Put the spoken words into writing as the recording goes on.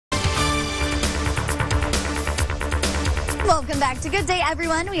Welcome back to Good Day,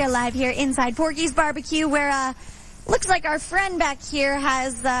 everyone. We are live here inside Porky's Barbecue, where looks like our friend back here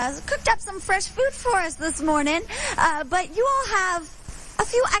has cooked up some fresh food for us this morning. But you all have a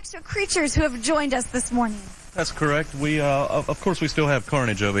few extra creatures who have joined us this morning. That's correct. We, of course, we still have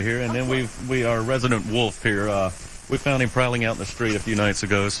Carnage over here, and then we our resident wolf here. We found him prowling out in the street a few nights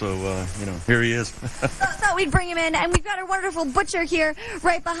ago, so, here he is. Thought we'd bring him in, and we've got our wonderful butcher here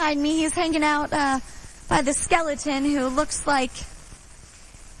right behind me. He's hanging out by the skeleton, who looks like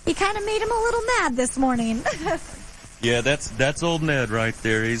he kind of made him a little mad this morning. Yeah, that's old Ned right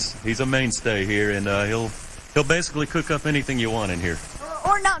there. He's a mainstay here, and he'll basically cook up anything you want in here.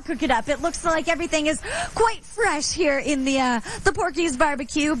 Or not cook it up. It looks like everything is quite fresh here in the Porky's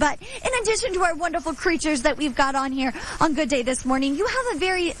Barbecue. But in addition to our wonderful creatures that we've got on here on Good Day this morning, you have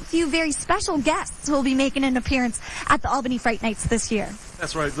a few very special guests who will be making an appearance at the Albany Fright Nights this year.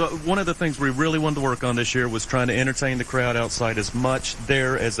 That's right. One of the things we really wanted to work on this year was trying to entertain the crowd outside as much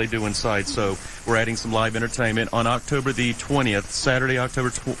there as they do inside. So we're adding some live entertainment on October the 20th, Saturday, October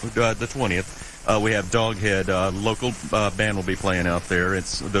the 20th. We have Doghead, local band will be playing out there.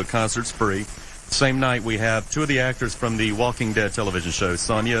 The concert's free. Same night we have two of the actors from the Walking Dead television show,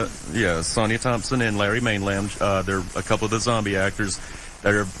 Sonia Thompson and Larry Mainland. They're a couple of the zombie actors.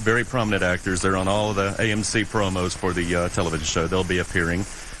 They're very prominent actors. They're on all of the AMC promos for the television show. They'll be appearing.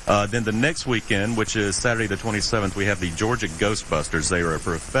 Then the next weekend, which is Saturday the 27th, we have the Georgia Ghostbusters. They are a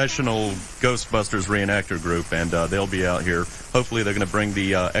professional Ghostbusters reenactor group, and they'll be out here. Hopefully they're going to bring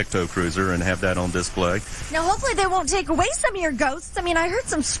the Ecto Cruiser and have that on display. Now, hopefully they won't take away some of your ghosts. I mean, I heard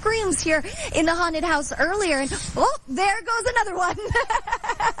some screams here in the haunted house earlier, and oh, there goes another one.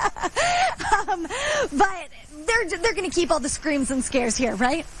 But they're going to keep all the screams and scares here,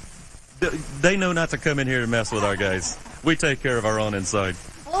 right? They know not to come in here and mess with our guys. We take care of our own inside.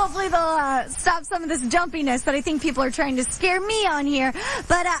 Well, hopefully they'll stop some of this jumpiness that I think people are trying to scare me on here.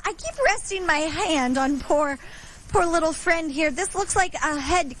 But I keep resting my hand on poor little friend here. This looks like a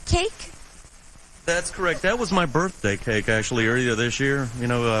head cake. That's correct. That was my birthday cake, actually, earlier this year.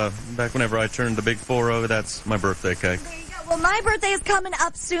 Back whenever I turned the big 4-0, that's my birthday cake. There you go. Well, my birthday is coming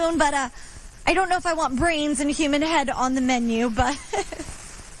up soon, but I don't know if I want brains and human head on the menu, but...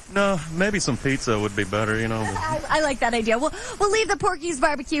 No, maybe some pizza would be better, I like that idea. We'll leave the Porky's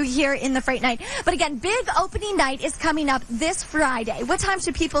Barbecue here in the Fright Night. But again, big opening night is coming up this Friday. What time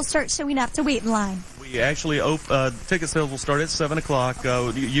should people start showing up to wait in line? We actually, ticket sales will start at 7 o'clock.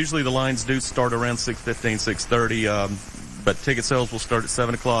 Usually the lines do start around 6:15, 6:30, but ticket sales will start at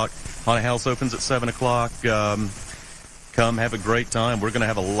 7 o'clock. Haunted House opens at 7 o'clock. Come have a great time. We're going to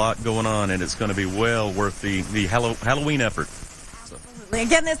have a lot going on, and it's going to be well worth the Halloween effort.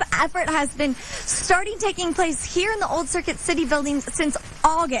 Again, this effort has been taking place here in the Old Circuit City building since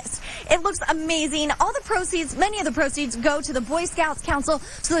August. It looks amazing. Many of the proceeds go to the Boy Scouts Council,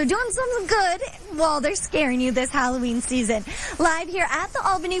 so they're doing something good while they're scaring you this Halloween season. Live here at the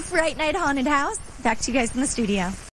Albany Fright Night Haunted House. Back to you guys in the studio.